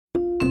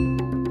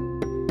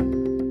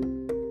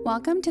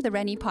Welcome to the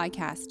Rennie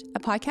Podcast, a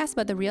podcast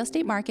about the real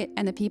estate market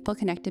and the people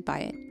connected by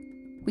it.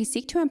 We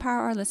seek to empower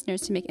our listeners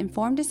to make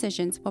informed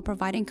decisions while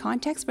providing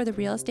context for the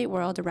real estate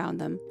world around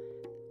them.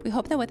 We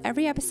hope that with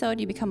every episode,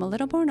 you become a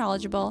little more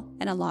knowledgeable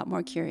and a lot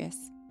more curious.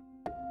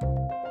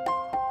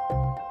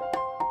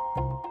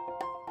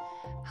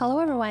 Hello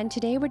everyone,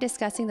 today we're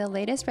discussing the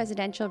latest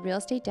residential real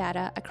estate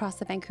data across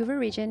the Vancouver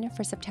region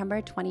for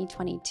September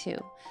 2022.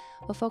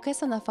 We'll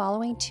focus on the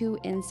following two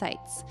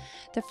insights.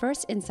 The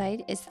first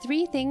insight is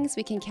 3 things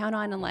we can count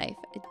on in life: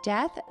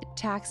 death,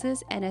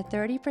 taxes, and a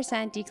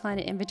 30% decline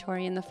in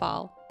inventory in the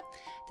fall.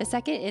 The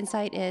second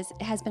insight is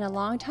it has been a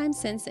long time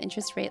since the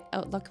interest rate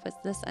outlook was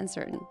this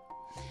uncertain.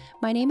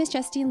 My name is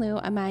Justine Loo,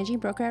 a managing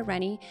broker at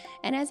Rennie,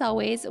 and as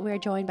always, we're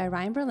joined by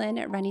Ryan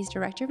Berlin, Rennie's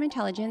Director of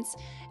Intelligence,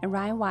 and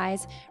Ryan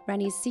Wyse,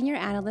 Rennie's Senior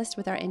Analyst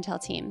with our Intel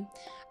team.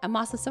 I'm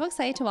also so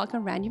excited to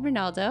welcome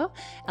Randy-Rinaldo,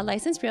 a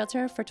licensed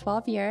realtor for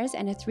 12 years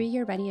and a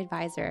 3-year Rennie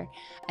advisor.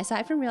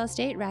 Aside from real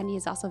estate, Randy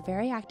is also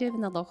very active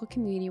in the local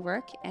community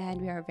work,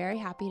 and we are very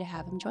happy to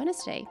have him join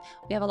us today.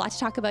 We have a lot to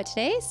talk about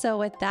today, so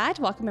with that,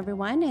 welcome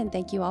everyone, and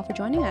thank you all for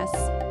joining us.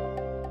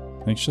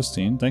 Thanks,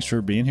 Justine. Thanks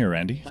for being here,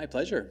 Randy. My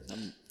pleasure.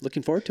 I'm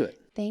looking forward to it.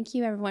 Thank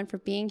you, everyone, for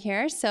being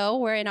here. So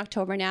we're in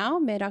October now,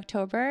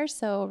 mid-October.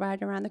 So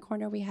right around the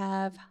corner, we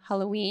have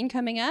Halloween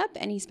coming up.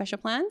 Any special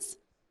plans?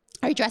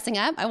 Are you dressing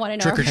up? I want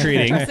to know.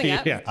 Trick-or-treating.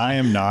 Yeah. I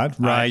am not.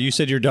 Ryan, you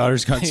said your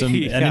daughter's got an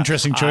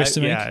interesting choice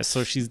to make. Yeah,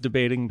 so she's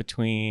debating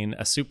between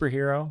a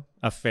superhero,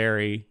 a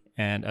fairy,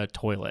 and a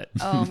toilet.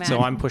 Oh, man.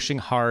 So I'm pushing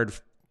hard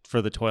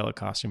for the toilet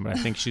costume, but I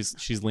think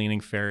she's leaning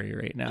fairy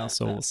right now,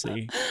 so we'll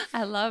see.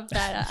 I love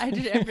that. I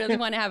really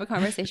want to have a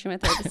conversung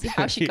with her to see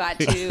how she got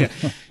to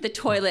the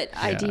toilet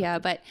idea.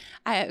 But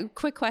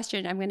quick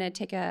question. I'm going to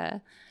take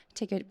a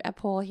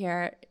poll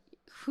here.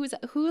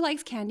 Who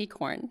likes candy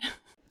corn?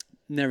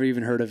 Never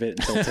even heard of it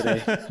until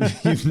today.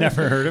 You've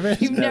never heard of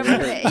it? You've never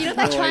heard it. You know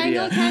that No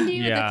triangle idea. candy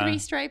Yeah.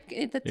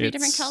 with the three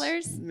different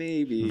colors?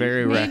 Maybe.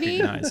 Very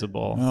Maybe?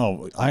 recognizable.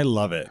 Oh, I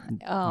love it.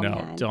 Oh, No,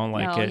 man. don't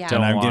like it. Yeah.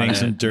 Don't And I'm want getting it.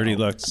 some dirty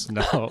No. looks.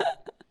 No.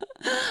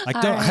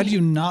 How do you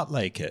not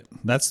like it?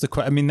 That's the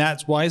question. I mean,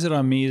 why is it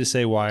on me to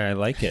say why I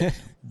like it?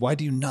 Why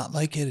do you not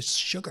like it? It's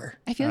sugar.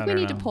 I feel like we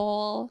don't need to know.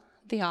 poll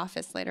the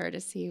office later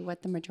to see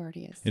what the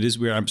majority is. It is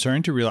weird. I'm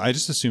starting to realize, I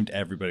just assumed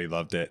everybody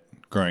loved it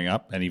growing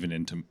up and even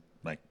into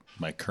like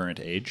my current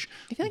age.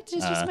 I feel like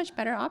there's just much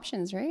better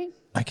options, right?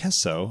 I guess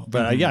so.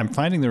 But yeah, I'm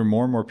finding there are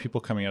more and more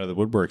people coming out of the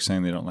woodwork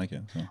saying they don't like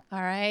it. So.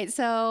 All right.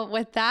 So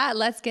with that,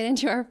 let's get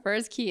into our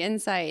first key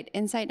insight.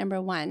 Insight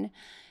number 1.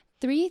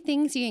 3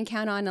 things you can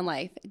count on in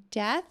life: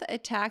 death,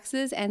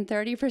 taxes, and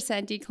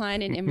 30%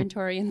 decline in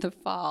inventory in the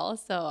fall.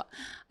 So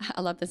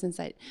I love this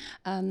insight.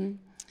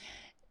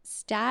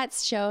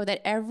 Stats show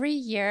that every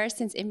year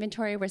since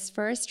inventory was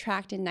first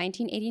tracked in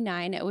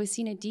 1989, we've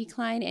seen a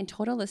decline in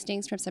total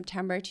listings from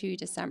September to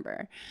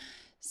December.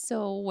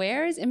 So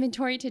where is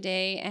inventory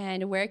today,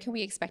 and where can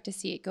we expect to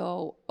see it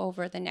go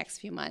over the next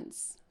few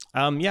months?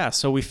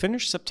 So we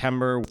finished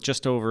September with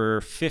just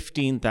over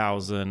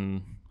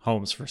 15,000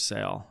 homes for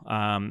sale.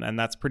 And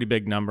that's a pretty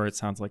big number. It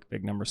sounds like a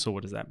big number. So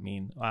what does that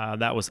mean?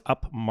 That was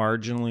up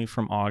marginally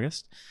from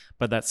August,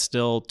 but that's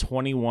still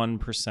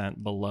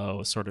 21%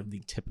 below sort of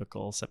the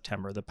typical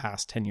September, the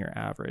past 10-year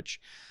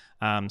average.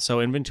 So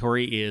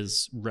inventory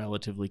is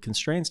relatively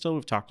constrained still.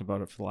 We've talked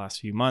about it for the last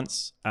few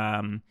months.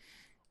 And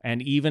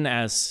even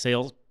as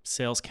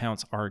sales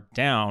counts are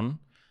down,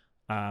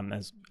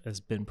 as has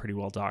been pretty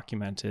well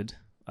documented,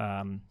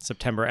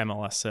 September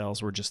MLS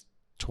sales were just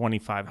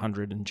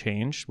 2,500 and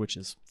change, which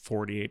is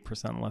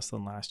 48% less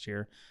than last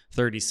year,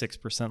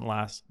 36%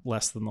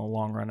 less than the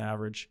long run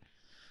average.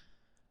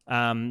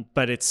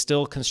 But it's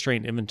still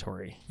constrained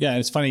inventory. Yeah, and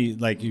it's funny,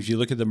 like if you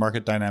look at the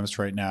market dynamics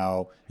right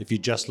now, if you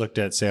just looked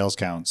at sales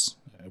counts,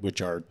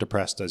 which are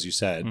depressed, as you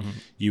said,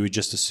 you would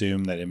just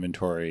assume that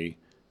inventory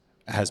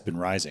has been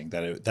rising,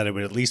 that it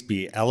would at least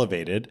be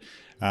elevated.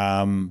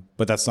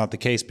 But that's not the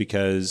case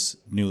because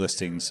new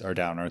listings are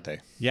down, aren't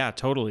they? Yeah,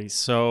 totally.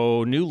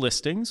 So new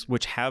listings,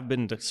 which have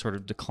been sort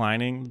of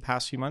declining the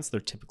past few months, they're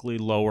typically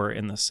lower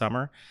in the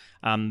summer.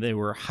 They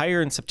were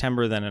higher in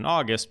September than in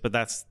August, but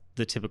that's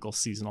the typical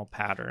seasonal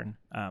pattern.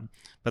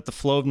 But the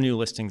flow of new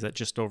listings at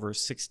just over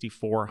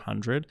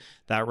 6,400,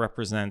 that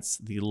represents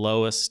the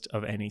lowest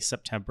of any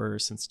September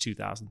since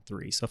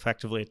 2003. So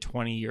effectively a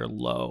 20-year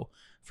low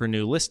for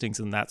new listings.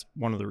 And that's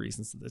one of the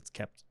reasons that it's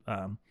kept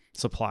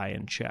supply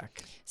in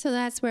check. So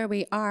that's where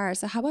we are.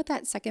 So how about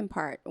that second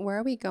part? Where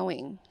are we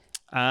going?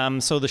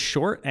 So the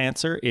short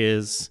answer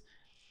is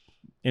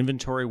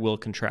inventory will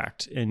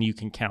contract, and you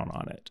can count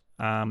on it.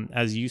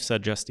 As you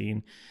said,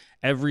 Justine,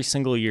 every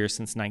single year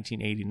since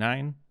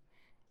 1989,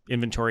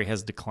 inventory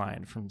has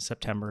declined from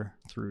September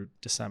through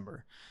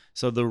December.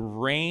 So the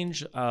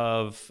range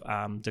of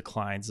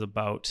declines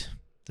about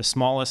the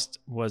smallest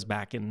was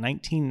back in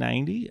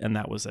 1990, and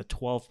that was a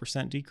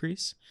 12%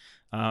 decrease.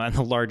 And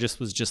the largest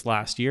was just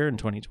last year in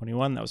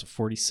 2021. That was a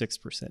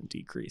 46%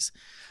 decrease.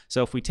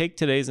 So if we take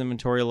today's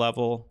inventory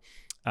level,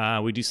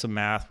 we do some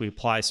math, we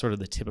apply sort of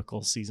the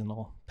typical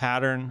seasonal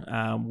pattern,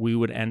 we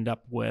would end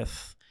up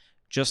with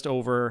just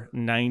over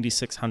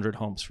 9,600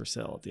 homes for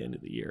sale at the end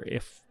of the year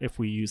if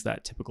we use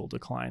that typical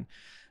decline.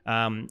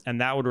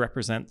 And that would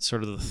represent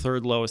sort of the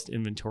third lowest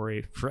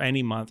inventory for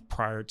any month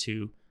prior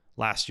to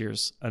last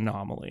year's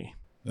anomaly.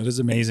 That is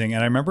amazing.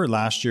 And I remember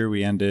last year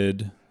we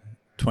ended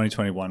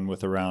 2021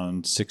 with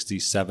around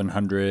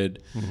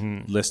 6,700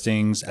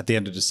 listings at the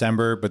end of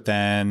December, but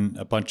then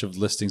a bunch of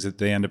listings at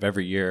the end of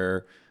every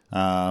year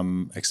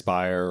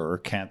expire or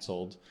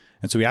canceled.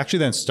 And so we actually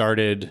then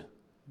started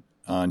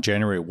on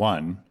January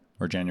 1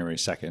 or January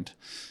 2nd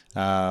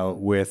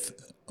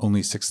with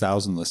only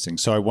 6,000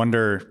 listings. So I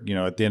wonder,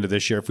 at the end of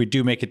this year, if we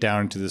do make it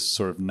down into this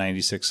sort of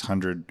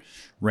 9,600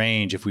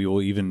 range, if we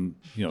will even,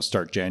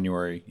 start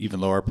January even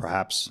lower,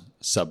 perhaps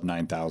sub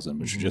 9,000,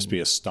 which would just be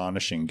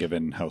astonishing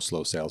given how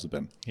slow sales have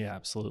been. Yeah,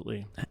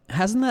 absolutely.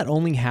 Hasn't that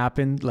only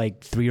happened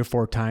like 3 or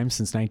 4 times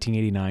since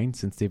 1989,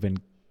 since they've been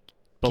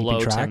below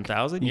keeping track?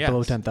 10,000? Yeah.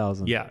 Below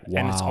 10,000. Yeah. Wow.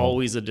 And it's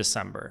always a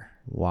December.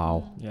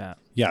 Wow. Yeah.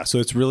 Yeah. So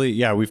it's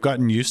really, we've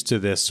gotten used to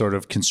this sort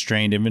of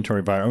constrained inventory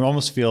environment. It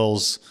almost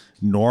feels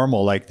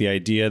normal, like the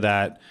idea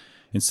that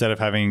instead of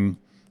having,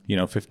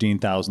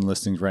 15,000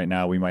 listings right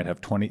now, we might have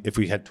 20. If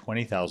we had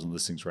 20,000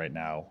 listings right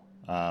now,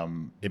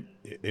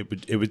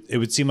 it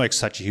would seem like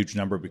such a huge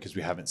number because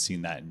we haven't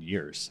seen that in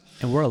years.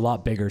 And we're a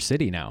lot bigger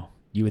city now.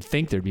 You would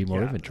think there'd be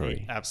more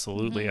inventory.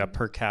 Absolutely. A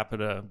per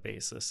capita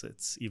basis,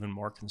 it's even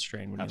more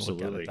constrained when you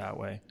look at it that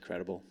way.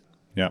 Incredible.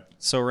 Yeah.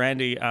 So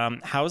Randy,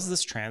 how is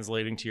this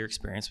translating to your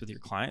experience with your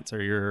clients?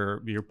 Are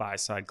your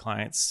buy-side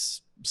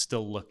clients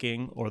still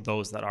looking, or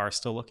those that are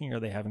still looking, are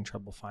they having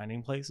trouble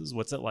finding places?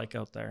 What's it like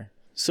out there?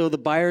 So the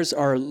buyers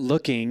are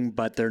looking,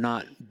 but they're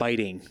not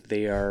biting.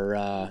 They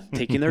are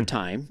taking their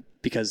time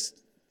because,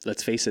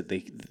 let's face it,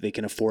 they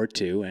can afford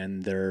to,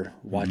 and they're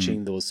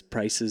watching those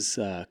prices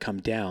come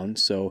down.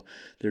 So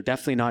they're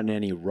definitely not in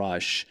any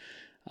rush.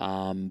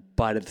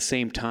 But at the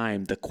same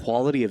time, the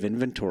quality of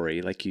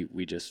inventory, like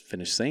we just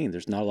finished saying,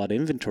 there's not a lot of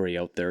inventory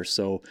out there.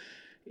 So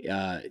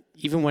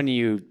even when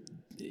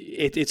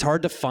it's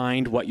hard to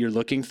find what you're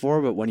looking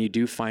for, but when you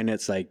do find it,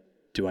 it's like,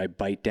 do I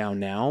bite down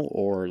now,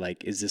 or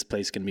like, is this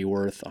place going to be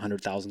worth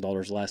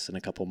 $100,000 less in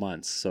a couple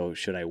months? So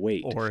should I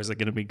wait? Or is it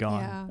going to be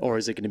gone? Yeah. Or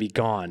is it going to be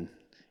gone?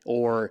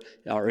 Or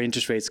are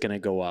interest rates going to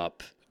go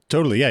up?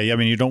 Totally. Yeah. I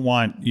mean, you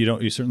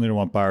certainly don't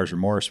want buyer's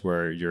remorse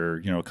where you're,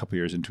 a couple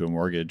years into a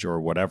mortgage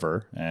or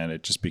whatever, and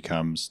it just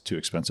becomes too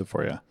expensive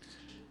for you.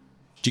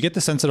 Do you get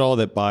the sense at all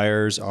that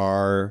buyers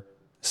are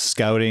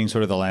scouting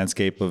sort of the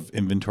landscape of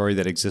inventory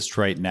that exists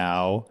right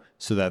now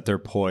so that they're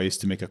poised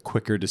to make a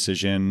quicker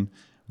decision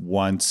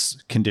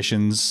once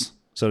conditions,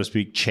 so to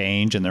speak,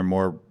 change and they're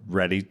more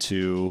ready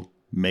to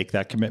make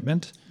that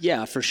commitment?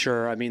 Yeah, for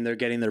sure. I mean, they're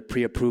getting their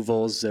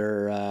pre-approvals.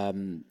 They're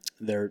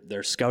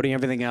scouting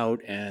everything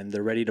out, and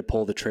they're ready to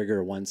pull the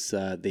trigger once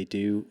they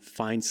do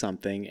find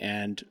something,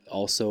 and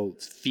also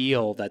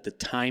feel that the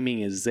timing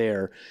is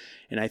there.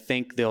 And I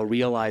think they'll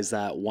realize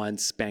that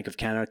once Bank of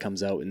Canada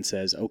comes out and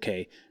says,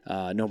 okay,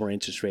 no more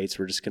interest rates,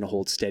 we're just going to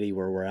hold steady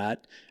where we're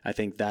at. I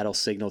think that'll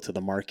signal to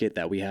the market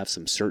that we have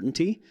some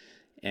certainty,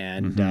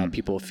 and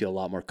people will feel a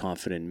lot more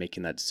confident in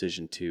making that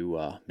decision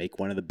to make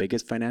one of the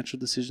biggest financial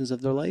decisions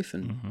of their life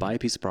and buy a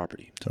piece of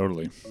property.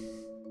 Totally.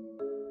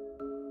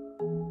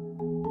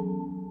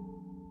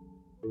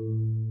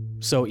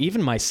 So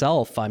even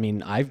myself, I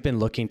mean, I've been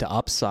looking to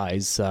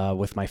upsize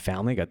with my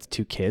family. I got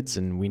 2 kids,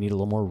 and we need a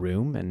little more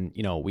room. And,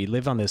 we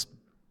live on this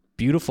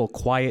beautiful,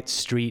 quiet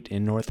street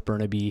in North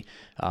Burnaby,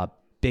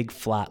 big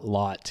flat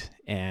lot.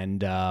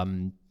 And,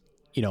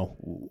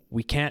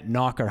 we can't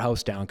knock our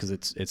house down because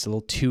it's a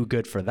little too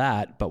good for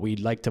that. But we'd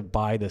like to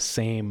buy the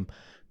same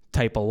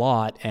type of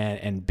lot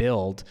and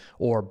build,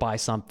 or buy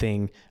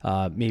something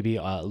maybe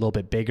a little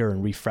bit bigger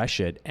and refresh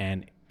it.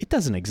 And it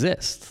doesn't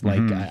exist.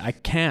 Like I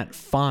can't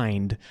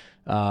find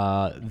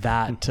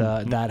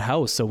that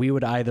house. So we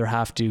would either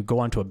have to go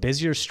onto a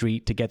busier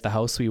street to get the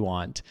house we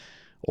want,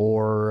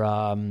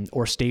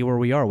 or stay where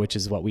we are, which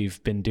is what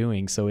we've been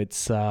doing. So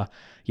it's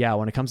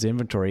when it comes to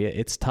inventory,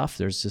 it's tough.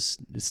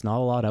 It's not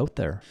a lot out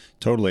there.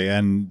 Totally.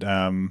 And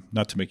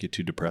not to make you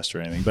too depressed or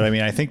anything, but I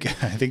mean, I think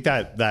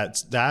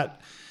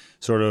that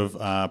sort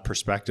of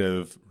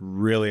perspective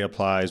really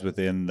applies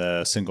within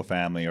the single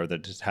family or the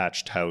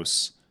detached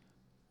house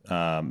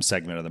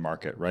segment of the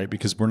market, right?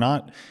 Because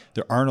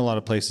there aren't a lot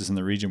of places in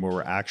the region where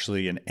we're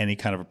actually in any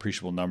kind of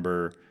appreciable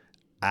number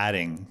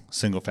adding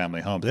single family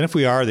homes. And if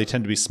we are, they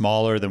tend to be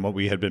smaller than what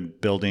we had been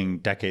building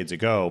decades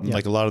ago. Yeah.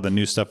 Like a lot of the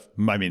new stuff,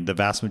 I mean, the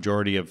vast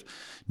majority of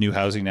new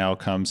housing now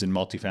comes in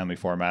multifamily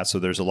formats. So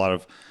there's a lot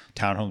of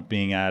townhomes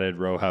being added,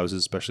 row houses,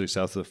 especially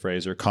south of the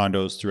Fraser,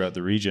 condos throughout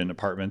the region,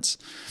 apartments.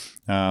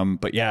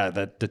 But yeah,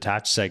 that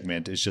detached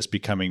segment is just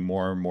becoming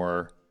more and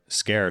more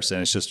scarce.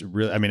 And it's just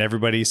really, I mean,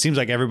 it seems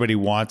like everybody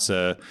wants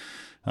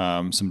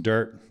some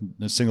dirt,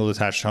 a single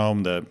detached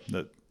home, the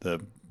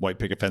white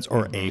picket fence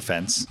or a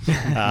fence.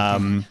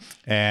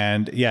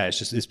 And yeah,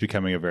 it's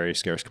becoming a very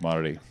scarce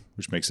commodity,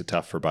 which makes it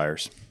tough for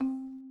buyers.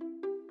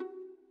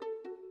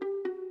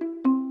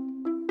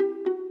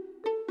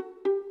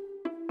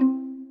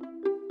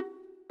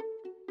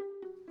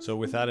 So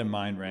with that in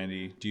mind,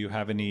 Randy, do you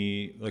have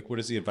any, what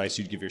is the advice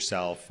you'd give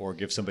yourself or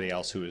give somebody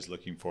else who is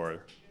looking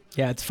for?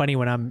 Yeah, it's funny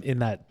when I'm in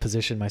that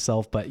position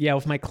myself, but yeah,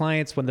 with my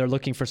clients, when they're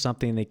looking for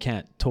something, they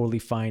can't totally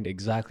find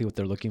exactly what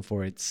they're looking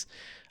for.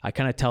 I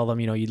kind of tell them,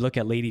 you look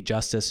at Lady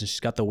Justice and she's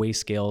got the weigh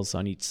scales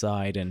on each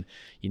side, and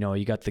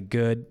you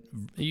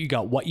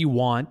got what you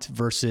want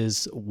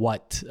versus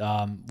what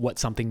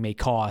something may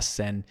cost,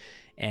 and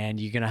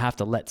you're going to have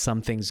to let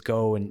some things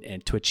go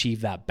and to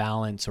achieve that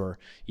balance, or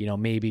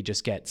maybe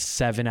just get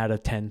 7 out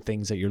of 10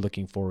 things that you're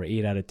looking for, or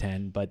 8 out of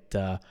 10. But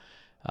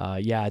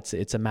yeah,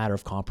 it's a matter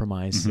of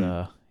compromise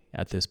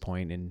at this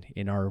point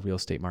in our real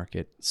estate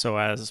market. So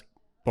as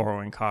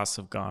borrowing costs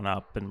have gone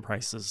up and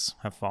prices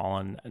have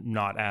fallen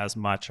not as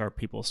much, are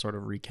people sort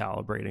of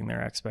recalibrating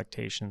their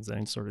expectations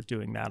and sort of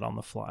doing that on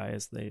the fly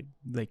as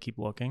they keep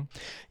looking?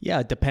 Yeah,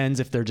 it depends.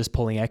 If they're just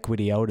pulling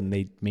equity out and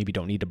they maybe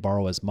don't need to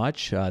borrow as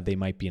much, they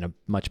might be in a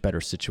much better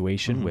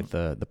situation with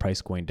the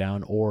price going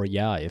down. Or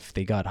if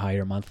they got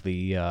higher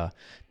monthly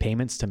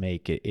payments to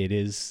make, it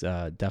is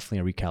definitely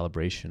a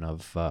recalibration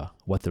of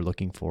what they're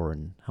looking for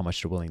and how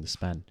much they're willing to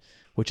spend,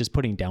 which is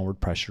putting downward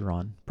pressure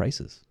on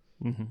prices.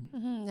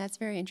 That's a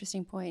very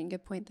interesting point.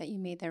 Good point that you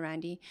made there,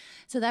 Randy.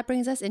 So that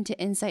brings us into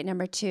insight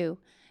number 2.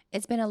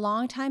 It's been a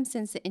long time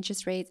since the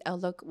interest rates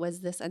outlook was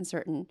this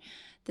uncertain.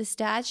 The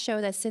stats show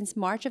that since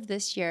March of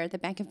this year, the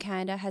Bank of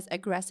Canada has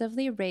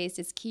aggressively raised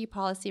its key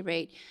policy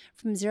rate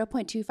from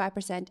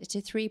 0.25% to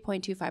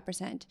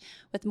 3.25%,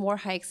 with more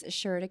hikes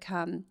sure to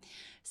come.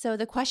 So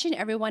the question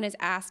everyone is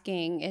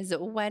asking is,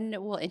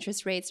 when will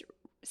interest rates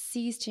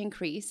cease to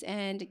increase?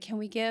 And can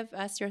we give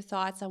us your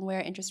thoughts on where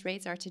interest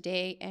rates are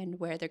today and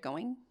where they're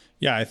going?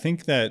 Yeah, I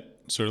think that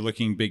sort of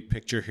looking big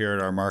picture here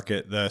at our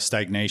market, the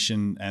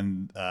stagnation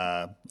and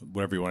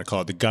whatever you want to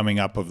call it, the gumming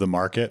up of the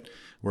market,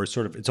 where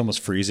it's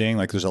almost freezing,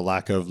 like there's a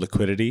lack of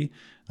liquidity,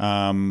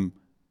 I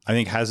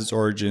think has its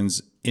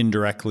origins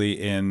indirectly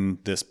in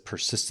this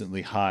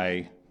persistently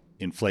high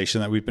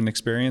inflation that we've been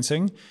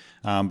experiencing,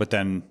 but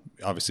then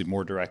obviously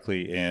more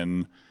directly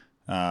in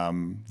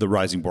the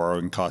rising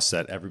borrowing costs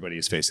that everybody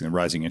is facing, the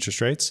rising interest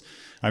rates.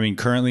 I mean,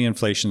 currently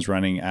inflation's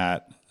running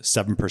at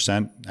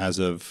 7% as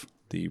of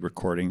the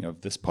recording of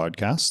this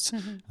podcast.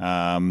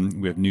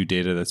 We have new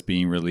data that's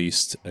being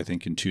released, I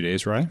think, in 2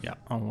 days, right? Yeah,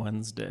 on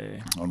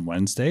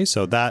Wednesday.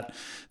 So that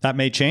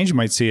may change. You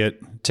might see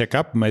it tick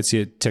up, you might see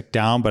it tick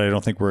down, but I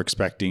don't think we're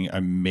expecting a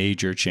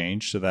major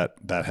change to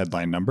that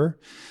headline number.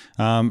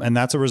 And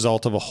that's a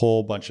result of a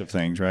whole bunch of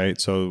things,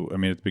 right? So, I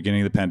mean, at the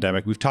beginning of the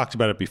pandemic, we've talked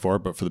about it before,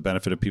 but for the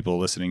benefit of people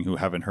listening who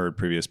haven't heard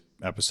previous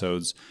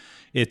episodes,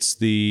 it's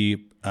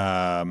the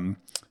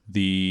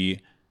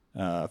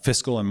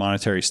fiscal and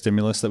monetary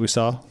stimulus that we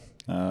saw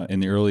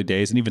in the early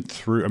days, and even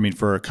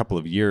for a couple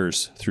of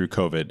years through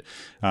COVID,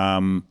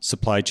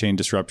 supply chain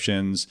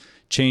disruptions,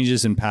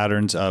 changes in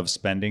patterns of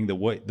spending,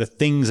 the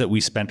things that we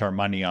spent our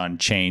money on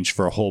changed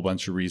for a whole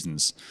bunch of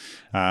reasons.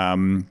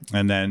 And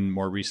then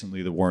more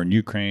recently, the war in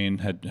Ukraine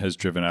has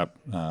driven up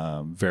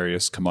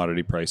various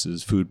commodity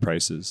prices, food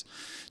prices.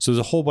 So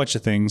there's a whole bunch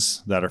of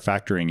things that are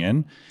factoring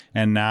in.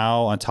 And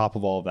now on top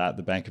of all of that,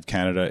 the Bank of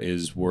Canada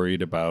is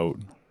worried about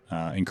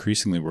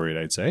increasingly worried,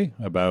 I'd say,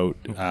 about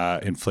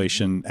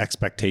inflation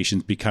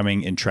expectations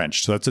becoming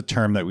entrenched. So that's a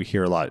term that we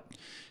hear a lot.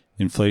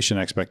 Inflation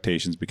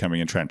expectations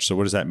becoming entrenched. So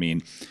what does that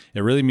mean?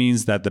 It really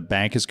means that the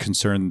bank is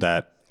concerned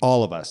that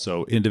all of us,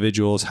 so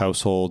individuals,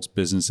 households,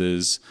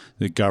 businesses,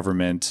 the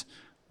government,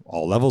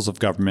 all levels of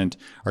government,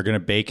 are going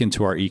to bake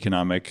into our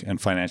economic and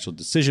financial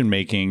decision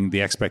making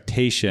the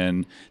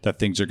expectation that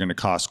things are going to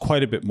cost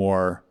quite a bit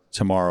more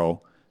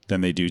tomorrow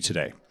than they do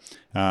today.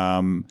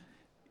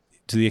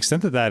 To the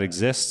extent that that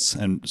exists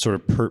and sort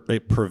of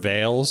it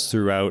prevails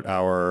throughout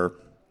our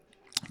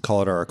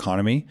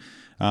economy,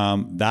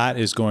 that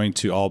is going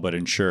to all but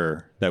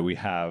ensure that we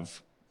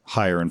have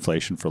higher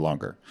inflation for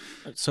longer.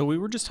 So we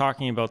were just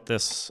talking about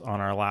this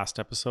on our last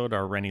episode,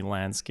 our Rennie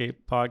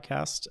Landscape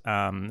podcast,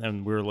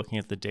 and we were looking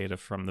at the data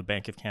from the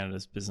Bank of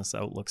Canada's Business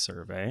Outlook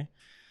Survey,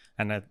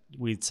 and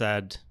we'd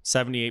said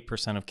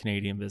 78% of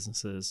Canadian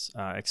businesses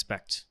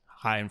expect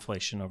high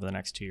inflation over the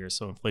next 2 years,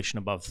 so inflation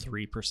above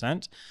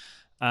 3%.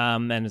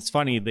 And it's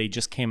funny, they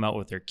just came out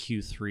with their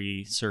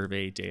Q3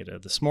 survey data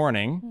this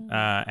morning,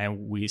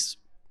 and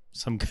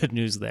some good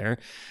news there.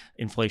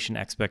 Inflation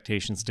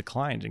expectations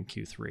declined in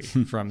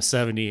Q3 from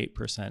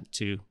 78%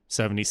 to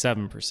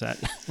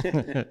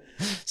 77%.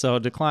 So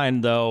it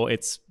declined, though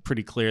it's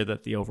pretty clear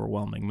that the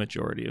overwhelming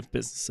majority of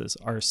businesses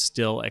are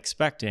still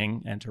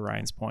expecting, and to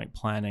Ryan's point,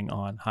 planning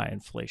on high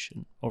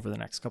inflation over the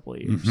next couple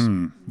of years.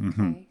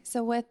 Okay.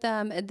 So with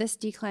this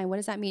decline, what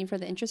does that mean for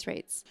the interest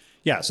rates?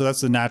 Yeah, so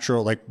that's the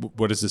natural,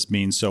 what does this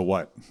mean? So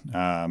what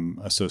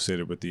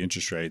associated with the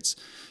interest rates?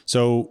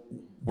 So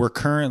we're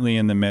currently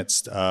in the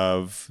midst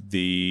of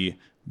the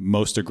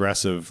most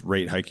aggressive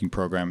rate hiking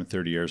program in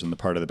 30 years on the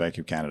part of the Bank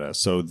of Canada.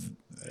 So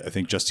I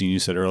think, Justine, you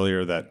said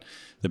earlier that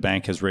the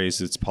bank has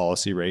raised its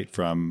policy rate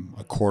from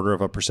 1/4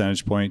 of a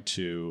percentage point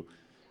to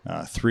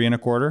 3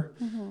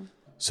 1/4.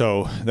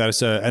 So that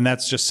is and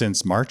that's just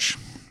since March.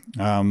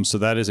 So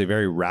that is a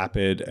very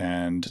rapid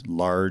and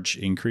large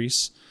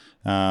increase.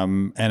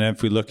 And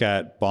if we look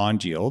at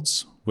bond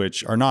yields,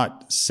 which are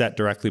not set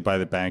directly by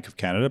the Bank of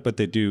Canada, but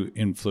they do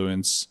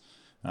influence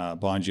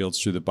bond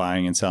yields through the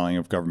buying and selling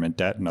of government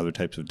debt and other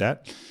types of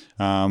debt.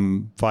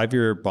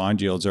 5-year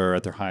bond yields are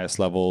at their highest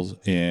levels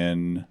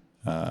in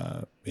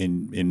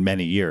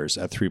many years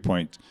at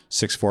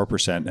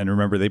 3.64%. And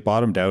remember, they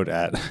bottomed out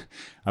at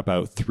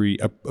about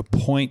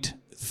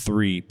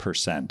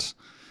 0.3%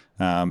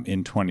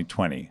 in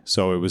 2020.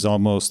 So it was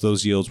almost,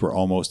 those yields were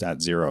almost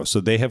at zero. So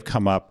they have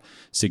come up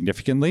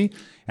significantly.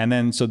 And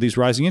then, so these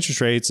rising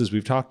interest rates, as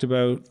we've talked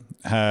about,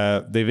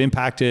 they've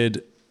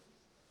impacted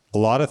a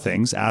lot of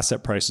things,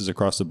 asset prices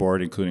across the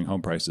board, including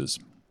home prices.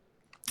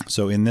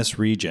 So in this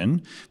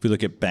region, if we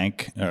look at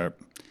benchmark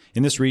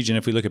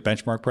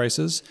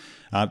prices,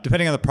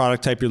 depending on the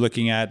product type you're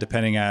looking at,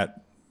 depending on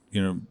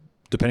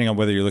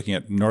whether you're looking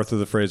at north of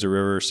the Fraser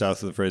River,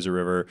 south of the Fraser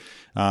River,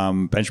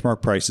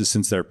 benchmark prices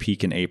since their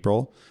peak in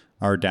April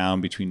are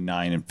down between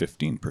 9 and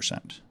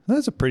 15%.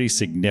 That's a pretty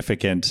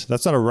significant,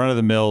 that's not a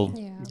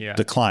run-of-the-mill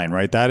decline,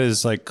 right? That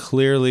is like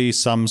clearly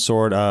some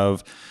sort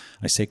of,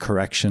 I say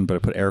correction, but I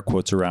put air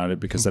quotes around it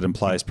because that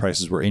implies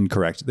prices were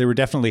incorrect. They were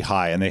definitely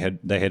high and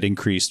they had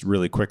increased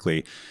really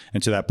quickly.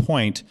 And to that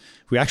point,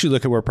 if we actually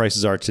look at where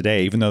prices are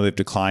today, even though they've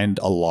declined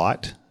a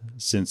lot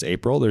since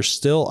April, they're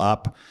still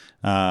up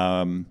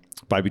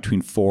by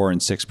between 4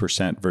 and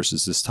 6%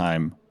 versus this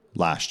time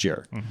last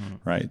year,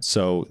 right?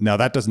 So now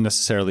that doesn't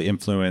necessarily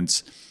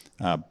influence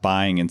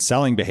buying and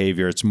selling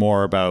behavior. It's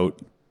more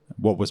about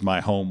what was my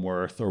home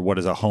worth, or what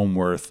is a home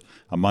worth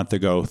a month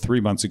ago,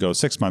 3 months ago,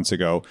 6 months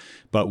ago.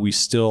 But we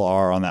still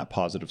are on that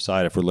positive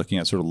side if we're looking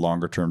at sort of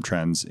longer term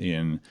trends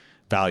in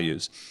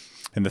values.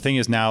 And the thing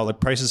is now,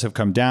 like, prices have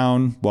come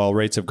down while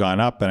rates have gone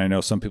up. And I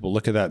know some people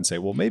look at that and say,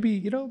 well,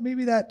 maybe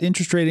that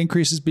interest rate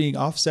increase is being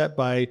offset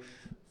by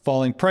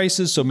falling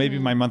prices. So maybe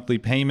my monthly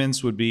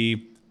payments would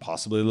be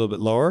possibly a little bit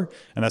lower.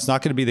 And that's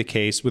not going to be the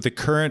case with the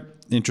current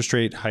interest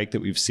rate hike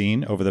that we've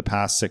seen over the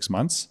past 6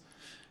 months.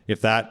 If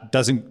that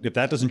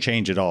doesn't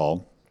change at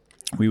all,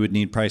 we would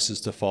need prices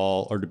to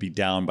fall or to be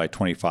down by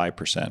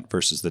 25%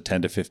 versus the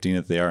 10 to 15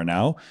 that they are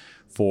now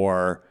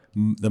for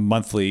the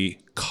monthly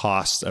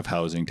cost of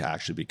housing to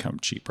actually become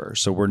cheaper.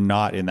 So we're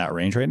not in that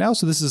range right now.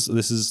 So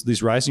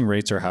these rising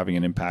rates are having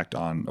an impact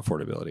on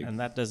affordability. And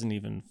that doesn't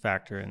even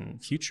factor in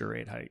future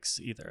rate hikes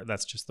either.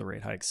 That's just the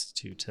rate hikes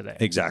to today.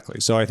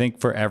 Exactly. So I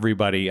think for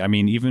everybody, I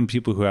mean, even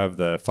people who have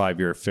the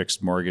 5-year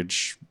fixed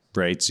mortgage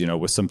rates,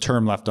 with some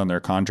term left on their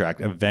contract,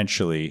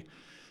 eventually,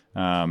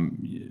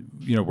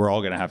 we're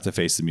all going to have to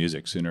face the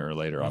music sooner or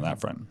later on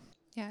that front.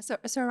 Yeah. So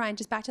Ryan,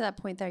 just back to that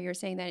point there, you're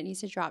saying that it needs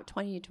to drop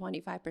 20 to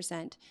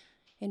 25%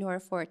 in order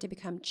for it to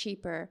become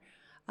cheaper.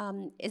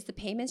 Is the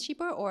payments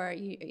cheaper, or are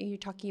you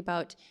talking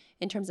about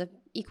in terms of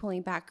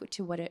equaling back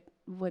to what it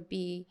would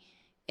be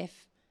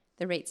if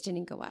the rates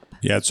didn't go up?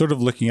 Yeah, it's sort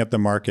of looking at the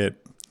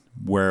market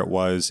where it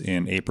was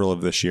in April of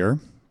this year.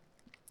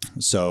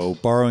 So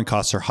borrowing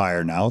costs are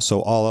higher now.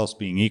 So all else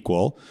being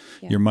equal,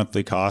 your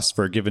monthly costs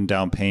for a given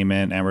down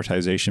payment,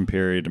 amortization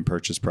period, and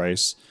purchase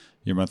price,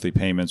 your monthly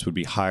payments would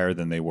be higher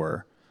than they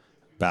were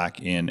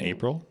back in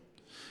April.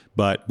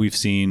 But we've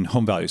seen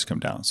home values come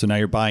down. So now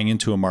you're buying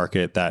into a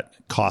market that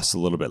costs a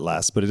little bit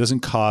less, but it doesn't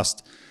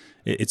cost,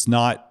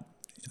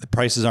 the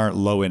prices aren't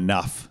low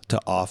enough to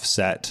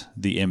offset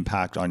the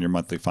impact on your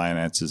monthly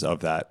finances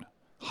of that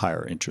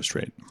higher interest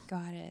rate.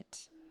 Got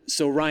it.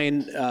 So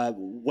Ryan,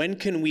 when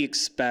can we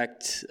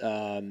expect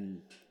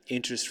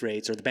interest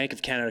rates, or the Bank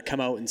of Canada come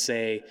out and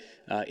say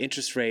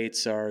interest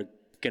rates are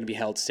going to be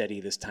held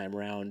steady this time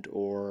around?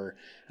 Or,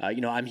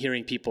 I'm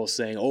hearing people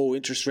saying,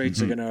 interest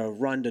rates are going to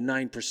run to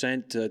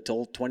 9%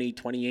 till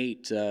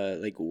 2028.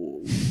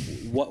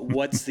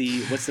 What's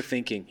the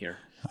thinking here?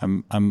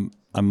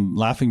 I'm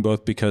laughing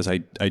both because I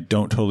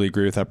don't totally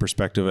agree with that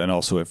perspective, and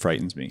also it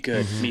frightens me.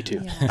 Good, me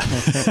too.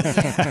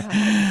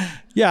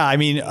 Yeah, I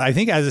mean, I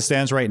think as it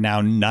stands right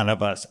now, none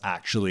of us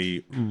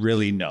actually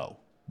really know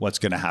what's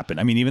going to happen.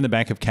 I mean, even the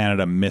Bank of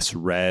Canada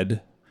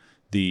misread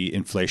the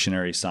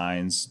inflationary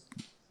signs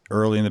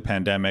early in the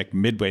pandemic,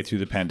 midway through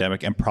the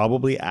pandemic, and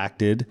probably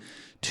acted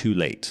too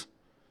late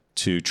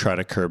to try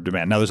to curb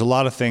demand. Now, there's a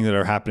lot of things that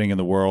are happening in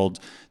the world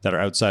that are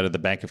outside of the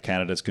Bank of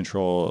Canada's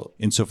control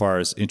insofar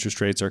as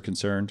interest rates are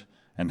concerned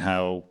and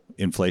how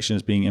inflation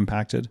is being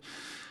impacted.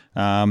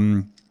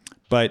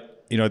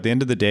 But, at the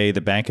end of the day,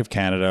 the Bank of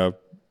Canada,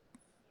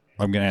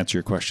 I'm going to answer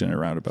your question in a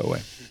roundabout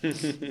way.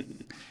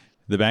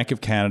 The Bank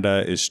of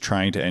Canada is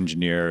trying to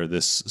engineer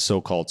this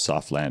so-called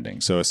soft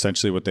landing. So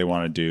essentially what they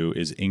want to do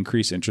is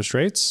increase interest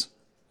rates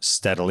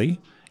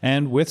steadily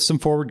and with some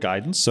forward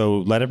guidance. So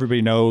let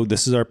everybody know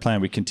this is our plan.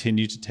 We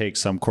continue to take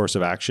some course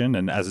of action.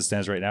 And as it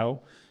stands right now,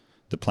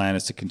 the plan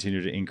is to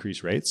continue to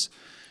increase rates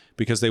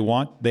because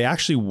they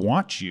actually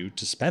want you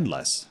to spend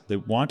less. They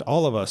want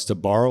all of us to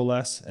borrow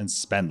less and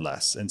spend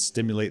less and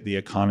stimulate the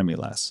economy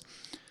less.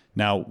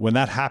 Now, when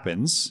that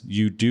happens,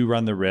 you do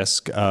run the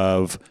risk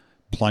of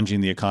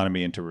plunging the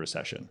economy into a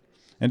recession.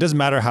 And it doesn't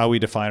matter how we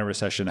define a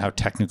recession, how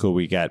technical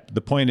we get.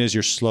 The point is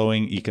you're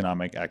slowing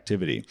economic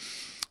activity.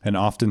 And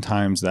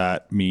oftentimes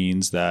that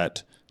means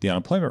that the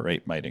unemployment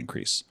rate might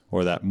increase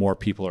or that more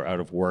people are out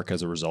of work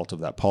as a result of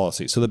that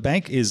policy. So the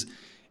bank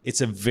it's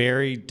a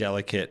very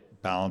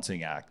delicate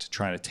balancing act,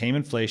 trying to tame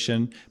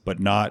inflation, but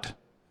not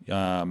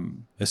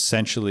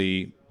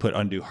essentially put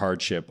undue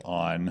hardship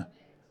on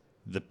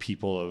the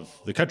people of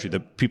the country,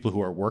 the people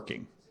who are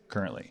working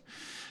currently.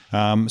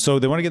 So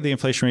they want to get the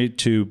inflation rate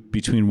to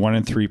between 1%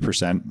 and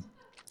 3%.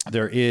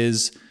 There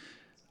is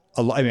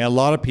a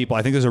lot of people,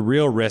 I think there's a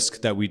real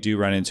risk that we do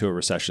run into a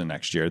recession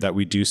next year, that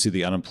we do see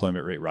the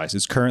unemployment rate rise.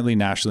 It's currently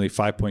nationally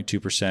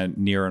 5.2%,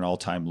 near an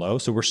all-time low.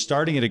 So we're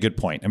starting at a good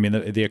point. I mean,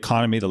 the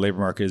economy, the labor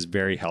market is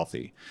very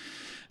healthy.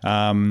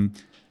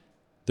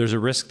 There's a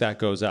risk that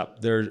goes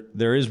up.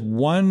 There is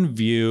one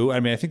view, I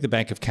mean, I think the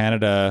Bank of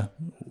Canada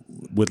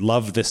would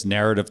love this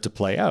narrative to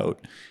play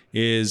out,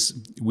 is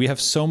we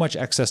have so much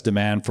excess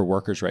demand for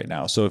workers right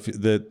now. So if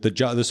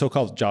the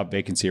so-called job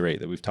vacancy rate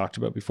that we've talked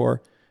about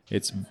before,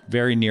 it's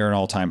very near an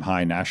all-time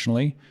high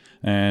nationally,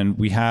 and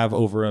we have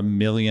over 1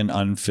 million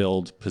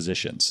unfilled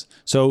positions.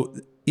 So,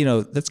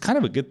 that's kind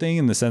of a good thing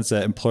in the sense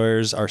that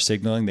employers are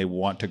signaling they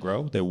want to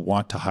grow, they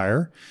want to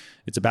hire.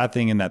 It's a bad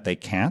thing in that they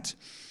can't.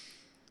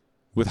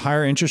 With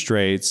higher interest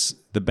rates,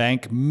 the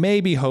bank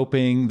may be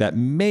hoping that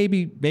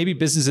maybe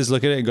businesses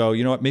look at it and go,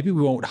 you know what, maybe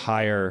we won't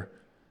hire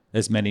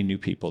as many new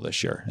people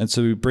this year. And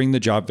so we bring the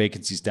job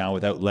vacancies down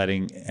without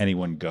letting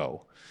anyone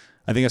go.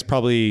 I think that's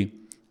probably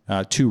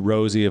too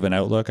rosy of an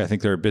outlook. I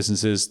think there are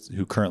businesses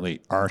who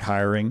currently aren't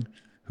hiring,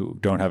 who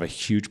don't have a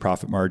huge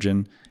profit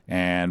margin,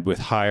 and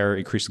with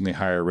increasingly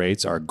higher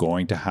rates are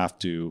going to have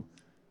to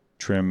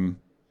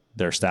trim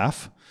their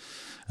staff.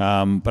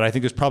 But I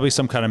think there's probably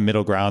some kind of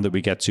middle ground that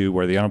we get to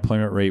where the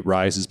unemployment rate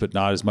rises, but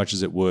not as much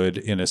as it would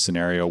in a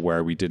scenario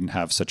where we didn't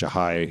have such a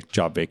high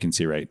job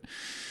vacancy rate.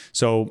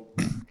 So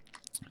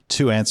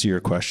to answer your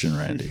question,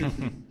 Randy,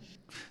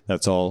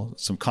 that's all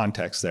some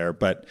context there,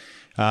 but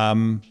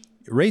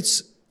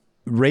rates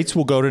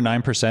will go to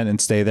 9%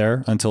 and stay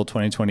there until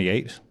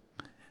 2028,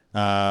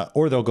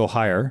 or they'll go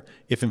higher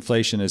if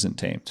inflation isn't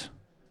tamed,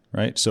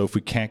 right? So if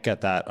we can't get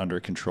that under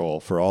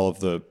control for all of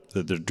the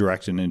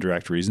direct and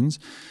indirect reasons,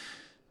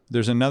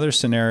 there's another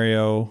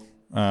scenario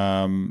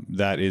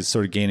that is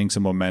sort of gaining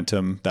some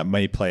momentum that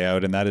may play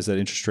out, and that is that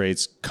interest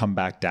rates come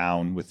back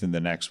down within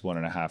the next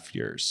 1.5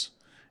 years.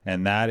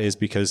 And that is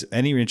because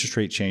any interest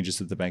rate changes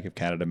that the Bank of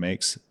Canada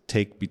makes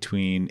take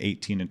between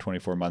 18 and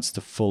 24 months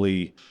to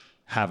fully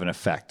have an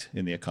effect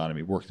in the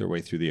economy, work their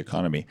way through the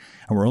economy.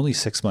 And we're only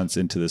 6 months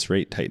into this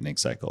rate tightening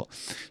cycle.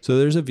 So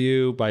there's a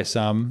view by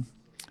some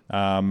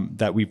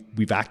that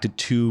we've acted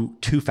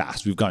too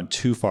fast. We've gone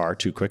too far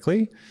too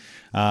quickly,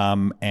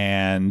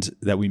 and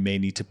that we may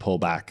need to pull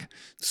back.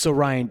 So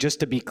Ryan, just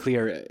to be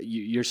clear,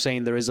 you're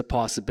saying there is a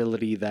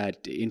possibility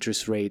that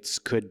interest rates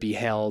could be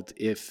held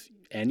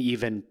and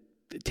even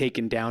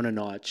taken down a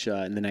notch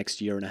in the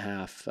next year and a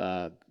half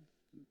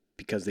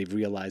because they've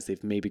realized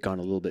they've maybe gone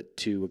a little bit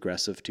too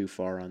aggressive, too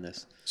far on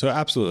this. So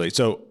absolutely.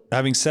 So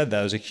having said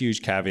that, there's a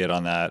huge caveat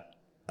on that.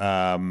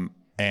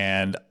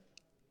 And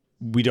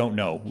we don't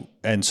know.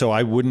 And so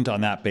I wouldn't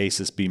on that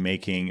basis be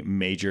making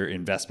major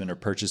investment or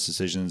purchase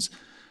decisions,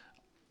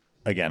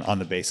 again, on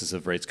the basis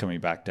of rates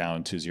coming back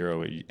down to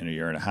zero in a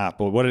year and a half.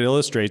 But what it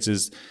illustrates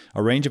is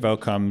a range of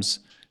outcomes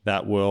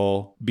that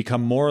will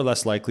become more or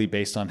less likely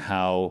based on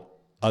how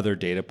other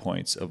data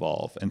points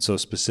evolve. And so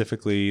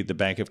specifically, the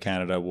Bank of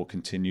Canada will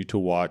continue to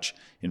watch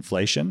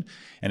inflation.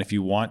 And if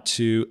you want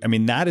to,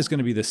 that is going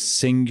to be the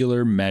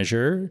singular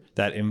measure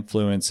that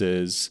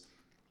influences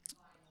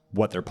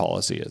what their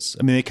policy is.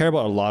 They care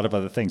about a lot of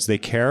other things. They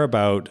care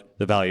about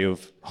the value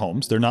of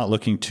homes. They're not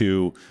looking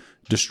to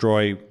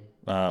destroy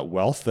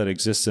wealth that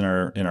exists in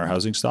our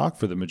housing stock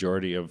for the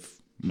majority of,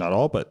 not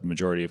all, but the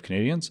majority of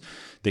Canadians.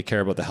 They care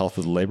about the health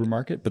of the labor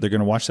market, but they're going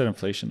to watch that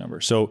inflation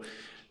number. So,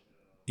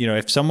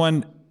 if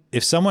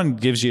someone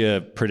gives you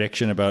a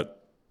prediction about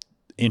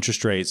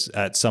interest rates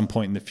at some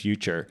point in the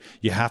future,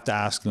 you have to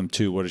ask them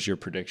too, what is your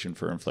prediction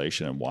for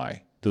inflation and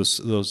why?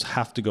 Those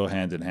have to go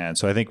hand in hand.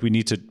 So I think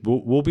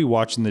we'll be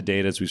watching the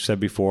data, as we've said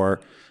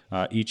before,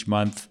 each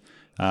month.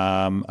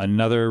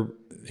 Another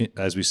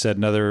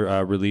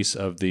release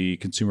of the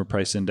Consumer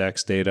Price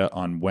Index data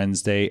on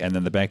Wednesday, and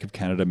then the Bank of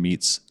Canada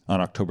meets on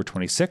October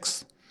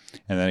 26th,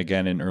 and then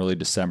again in early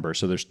December.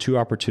 So there's 2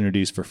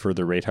 opportunities for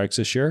further rate hikes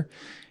this year.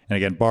 And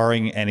again,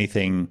 barring any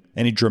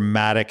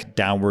dramatic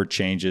downward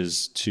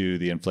changes to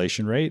the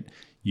inflation rate,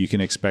 you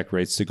can expect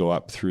rates to go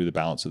up through the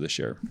balance of this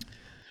year.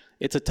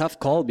 It's a tough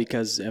call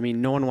because,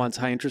 no one wants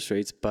high interest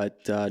rates,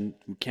 but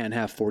we can't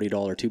have $40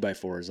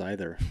 2x4s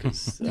either,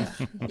 because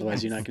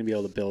otherwise you're not going to be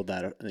able to build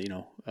that,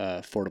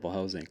 affordable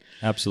housing.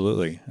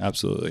 Absolutely.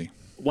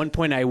 One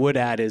point I would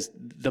add is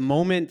the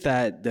moment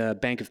that the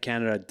Bank of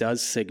Canada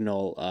does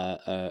signal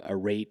a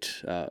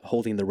rate,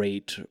 holding the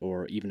rate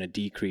or even a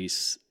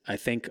decrease, I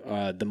think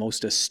the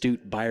most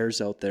astute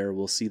buyers out there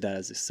will see that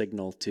as a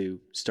signal to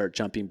start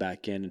jumping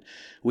back in.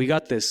 We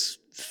got this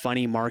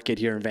funny market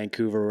here in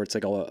Vancouver where it's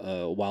like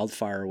a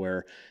wildfire,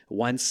 where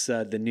once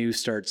the news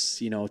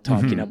starts,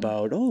 talking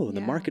about,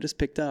 the market has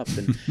picked up,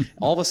 and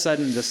all of a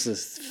sudden this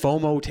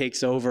FOMO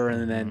takes over,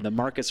 and then the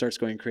market starts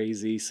going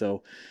crazy.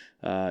 So,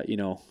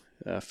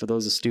 for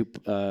those astute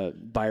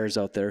buyers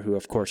out there who,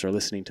 of course, are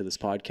listening to this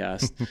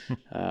podcast,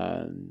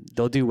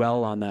 they'll do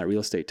well on that real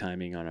estate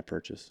timing on a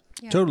purchase.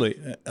 Yeah. Totally.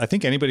 I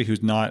think anybody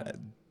who's not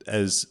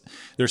there's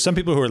some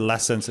people who are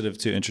less sensitive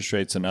to interest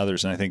rates than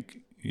others. And I think,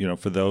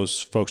 for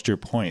those folks, to your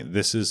point,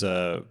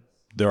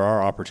 there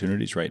are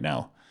opportunities right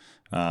now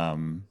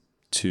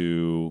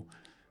to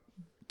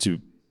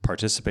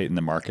participate in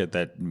the market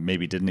that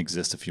maybe didn't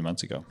exist a few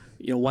months ago.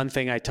 One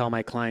thing I tell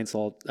my clients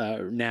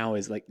now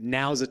is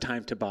now's the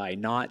time to buy,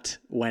 not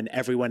when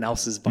everyone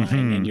else is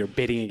buying and you're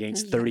bidding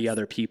against 30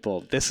 other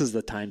people. This is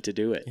the time to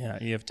do it. Yeah,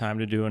 you have time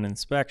to do an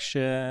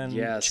inspection.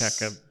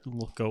 Yes.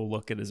 Go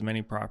look at as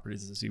many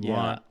properties as you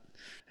want.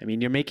 I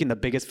mean, you're making the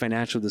biggest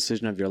financial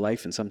decision of your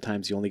life, and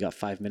sometimes you only got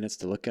 5 minutes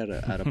to look at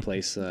a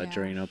place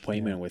during an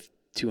appointment with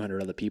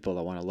 200 other people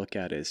that want to look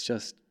at it. It's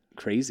just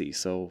crazy.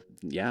 So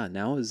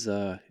now is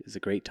a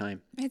great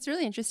time. It's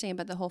really interesting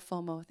about the whole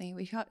FOMO thing.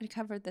 We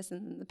covered this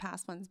in the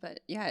past ones, but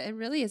it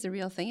really is a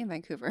real thing in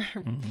Vancouver.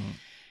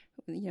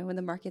 When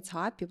the market's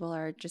hot, people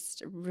are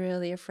just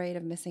really afraid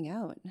of missing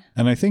out.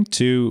 And I think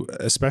too,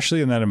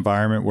 especially in that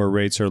environment where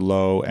rates are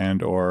low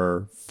and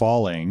or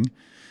falling,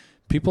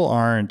 people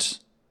aren't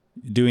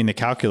doing the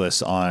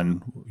calculus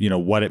on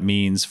what it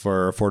means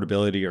for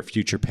affordability or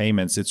future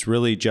payments. It's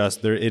really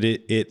just there.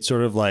 It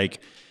sort of like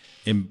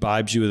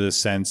imbibes you with a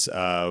sense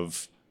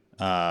of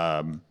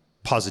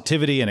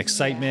positivity and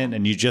excitement,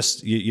 and you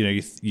just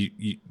you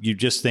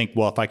just think,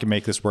 well, if I can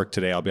make this work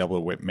today, I'll be able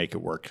to make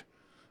it work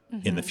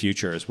in the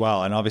future as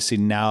well. And obviously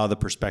now the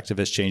perspective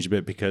has changed a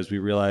bit because we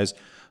realize,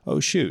 oh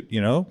shoot,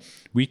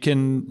 we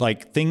can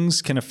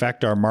things can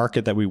affect our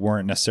market that we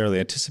weren't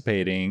necessarily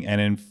anticipating, and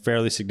in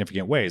fairly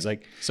significant ways.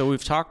 So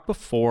we've talked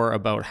before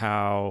about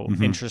how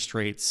interest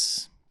rate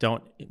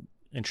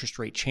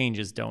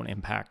changes don't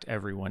impact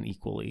everyone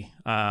equally.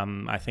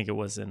 I think it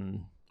was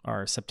in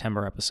our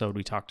September episode,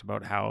 we talked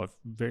about how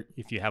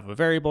if you have a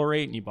variable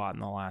rate and you bought in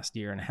the last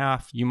year and a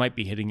half, you might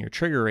be hitting your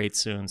trigger rate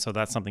soon. So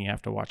that's something you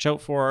have to watch out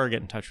for.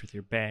 Get in touch with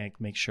your bank,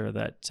 make sure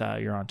that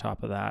you're on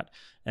top of that.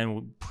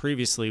 And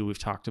previously, we've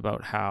talked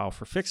about how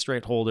for fixed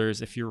rate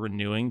holders, if you're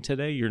renewing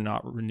today, you're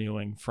not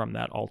renewing from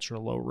that ultra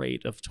low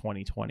rate of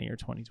 2020 or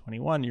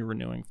 2021. You're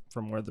renewing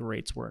from where the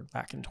rates were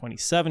back in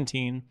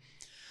 2017.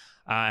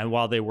 And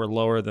while they were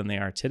lower than they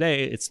are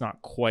today, it's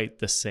not quite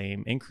the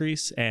same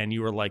increase. And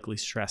you were likely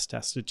stress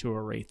tested to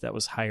a rate that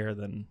was higher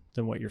than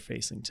what you're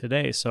facing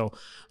today. So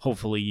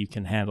hopefully you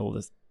can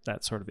handle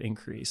that sort of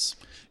increase.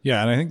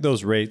 Yeah. And I think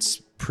those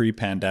rates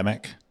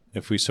pre-pandemic,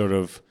 if we sort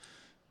of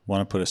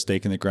want to put a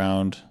stake in the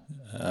ground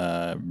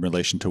in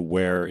relation to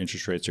where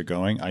interest rates are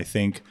going, I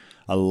think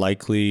a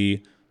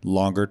likely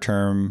longer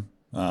term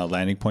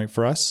landing point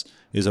for us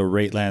is a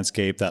rate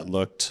landscape that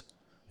looked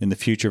in the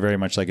future very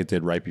much like it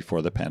did right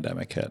before the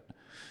pandemic hit.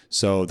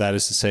 So that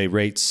is to say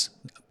rates,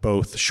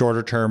 both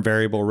shorter term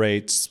variable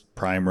rates,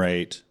 prime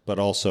rate, but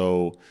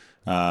also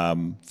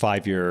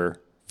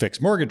 5-year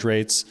fixed mortgage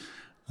rates,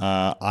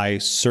 I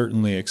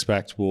certainly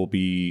expect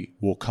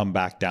will come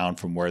back down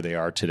from where they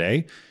are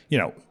today.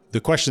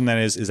 The question then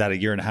is that a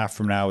year and a half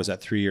from now? Is that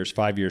 3 years,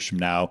 5 years from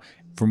now?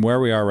 From where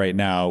we are right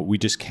now, we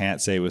just can't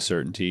say with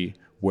certainty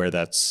where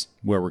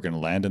we're going to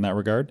land in that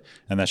regard.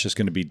 And that's just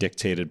going to be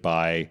dictated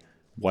by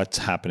what's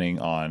happening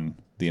on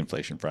the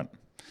inflation front.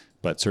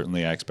 But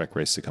certainly I expect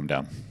rates to come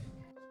down.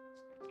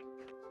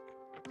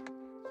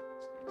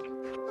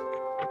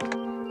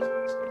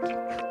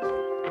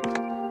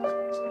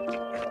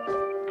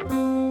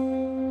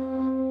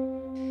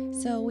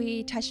 So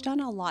we touched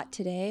on a lot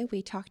today.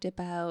 We talked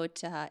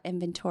about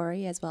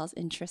inventory as well as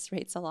interest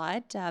rates a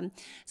lot. So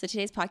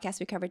today's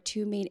podcast, we covered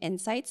 2 main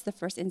insights. The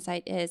first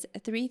insight is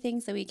 3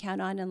 things that we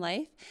count on in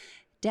life: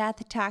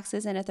 death,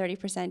 taxes, and a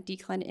 30%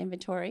 decline in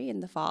inventory in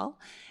the fall.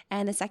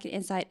 And the second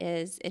insight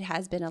is it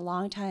has been a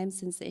long time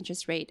since the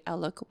interest rate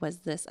outlook was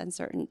this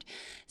uncertain.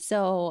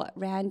 So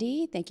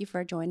Randy, thank you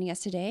for joining us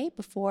today.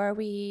 Before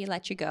we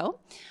let you go,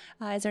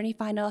 is there any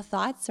final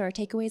thoughts or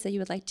takeaways that you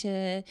would like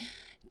to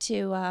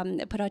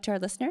put out to our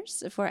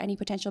listeners for any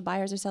potential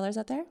buyers or sellers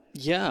out there?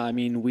 Yeah, I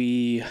mean,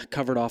 we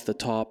covered off the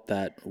top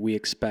that we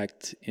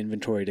expect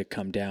inventory to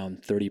come down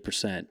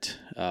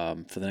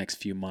 30% for the next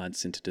few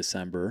months into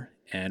December.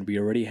 And we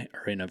already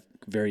are in a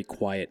very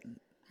quiet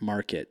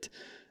market.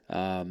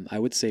 I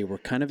would say we're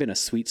kind of in a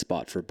sweet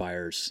spot for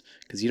buyers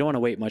because you don't want to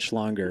wait much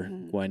longer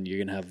when you're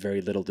going to have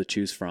very little to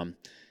choose from.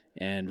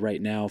 And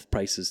right now, if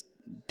prices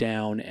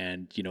down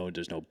and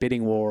there's no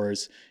bidding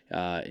wars,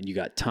 and you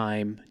got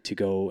time to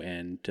go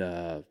and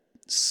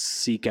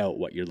seek out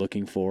what you're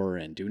looking for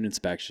and do an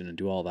inspection and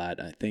do all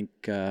that, I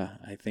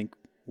think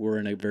we're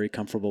in a very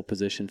comfortable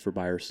position for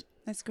buyers.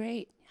 That's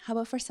great. How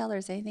about for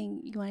sellers? Anything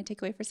you want to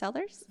take away for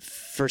sellers?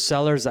 For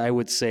sellers, I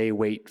would say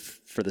wait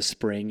for the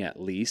spring at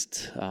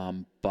least.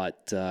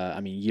 But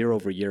year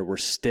over year, we're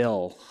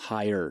still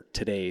higher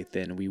today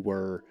than we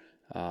were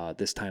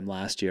this time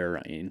last year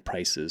in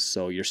prices.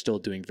 So you're still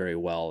doing very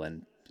well.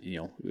 And,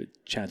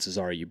 chances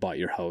are you bought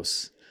your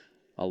house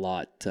a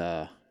lot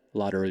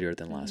earlier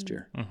than last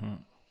year. Mm-hmm.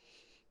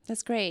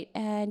 That's great.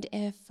 And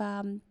if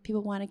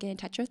people want to get in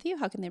touch with you,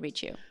 how can they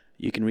reach you?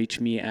 You can reach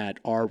me at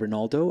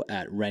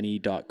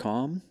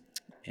rinaldo@rennie.com,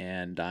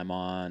 and I'm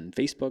on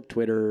Facebook,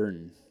 Twitter,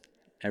 and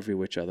every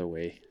which other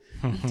way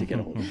to get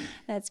a hold of me.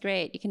 That's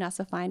great. You can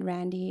also find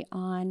Randy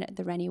on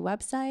the Rennie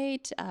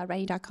website,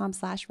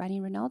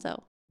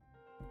 rennie.com/randyrinaldo.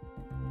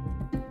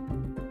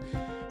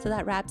 So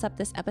that wraps up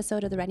this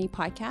episode of the Rennie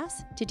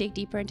podcast. To dig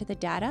deeper into the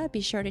data, be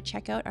sure to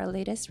check out our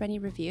latest Rennie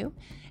review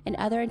and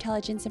other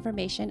intelligence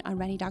information on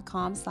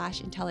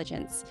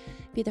rennie.com/intelligence.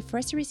 Be the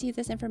first to receive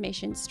this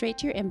information straight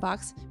to your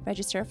inbox.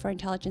 Register for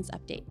Intelligence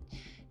Update.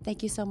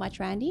 Thank you so much,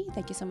 Randy.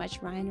 Thank you so much,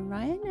 Ryan and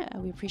Ryan.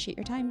 We appreciate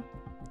your time.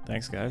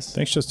 Thanks, guys.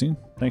 Thanks, Justine.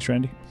 Thanks,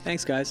 Randy.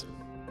 Thanks, guys.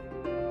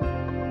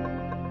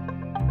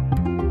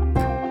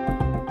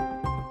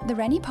 The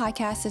Rennie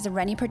podcast is a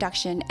Rennie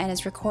production and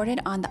is recorded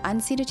on the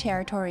unceded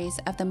territories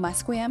of the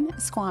Musqueam,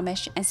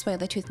 Squamish, and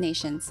Tsleil-Waututh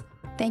nations.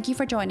 Thank you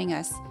for joining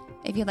us.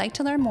 If you'd like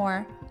to learn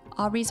more,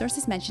 all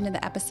resources mentioned in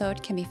the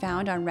episode can be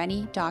found on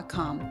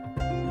rennie.com.